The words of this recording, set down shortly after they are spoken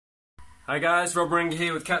Hi guys, Rob Ringer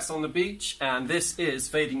here with Cats on the Beach, and this is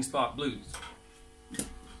Fading Spark Blues.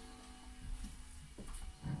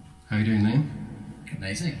 How you doing, Liam?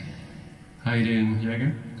 Amazing. How you doing,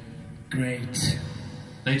 Jaeger? Great.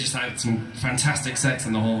 They just had some fantastic sex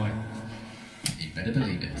in the hallway. You better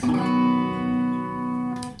believe it.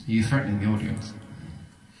 Are you threatening the audience?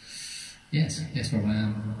 Yes, Rob, I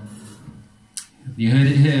am. You heard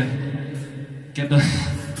it here. Get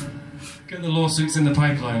the lawsuits in the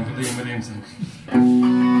pipeline for Liam Williamson.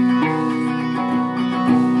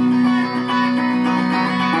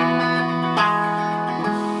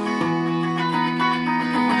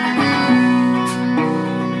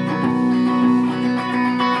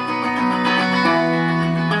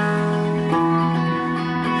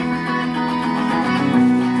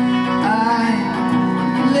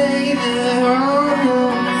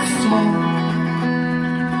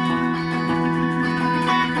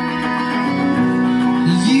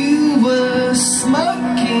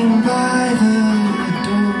 Smoking by the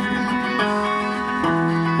door,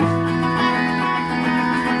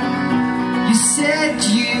 you said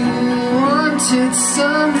you wanted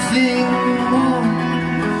something more.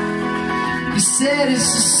 You said it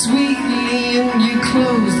so sweetly and you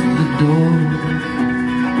closed the door.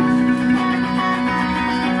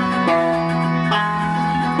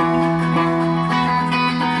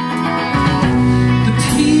 The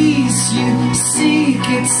peace you seek,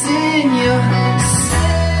 it's in your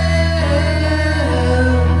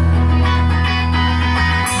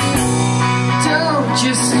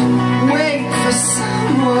just wait for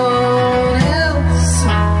someone else.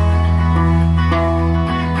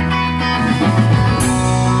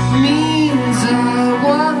 Means I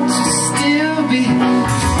want to still be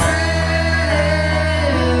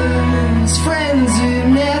friends who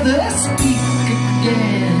never speak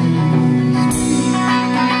again.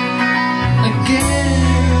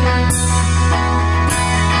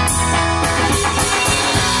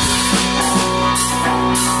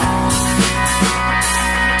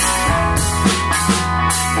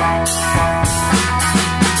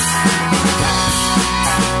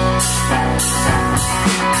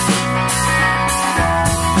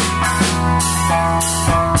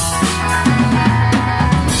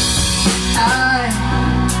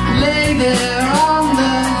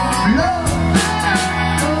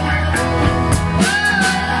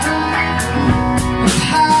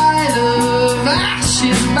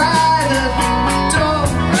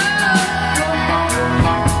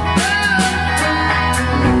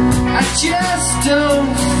 Just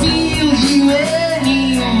don't feel you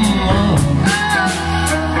anymore.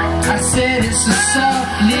 I said it so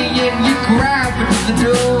softly and you grabbed the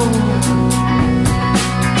door.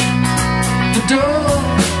 The door.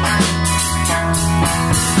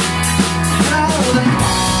 Oh, the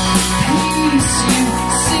peace you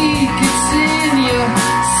seek, it's in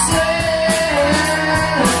yourself.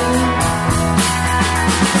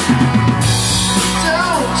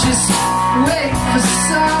 Don't just wait for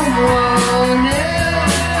someone else.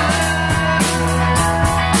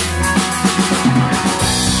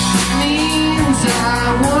 Means I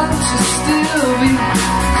want to still be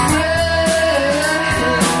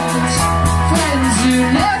friends who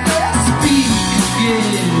never speak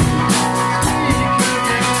again.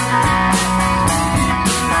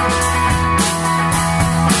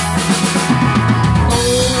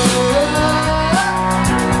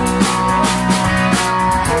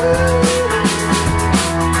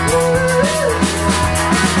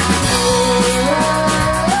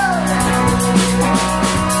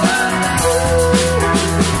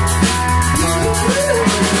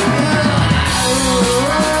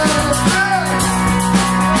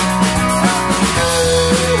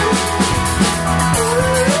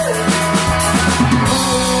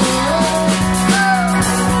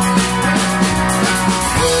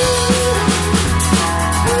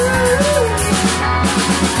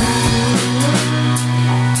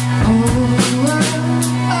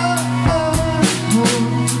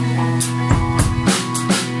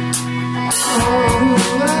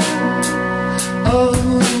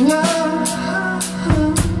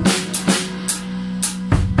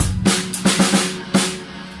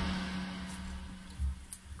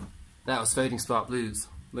 That was Fading Spark Blues.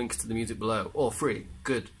 Links to the music below, all free.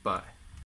 Goodbye.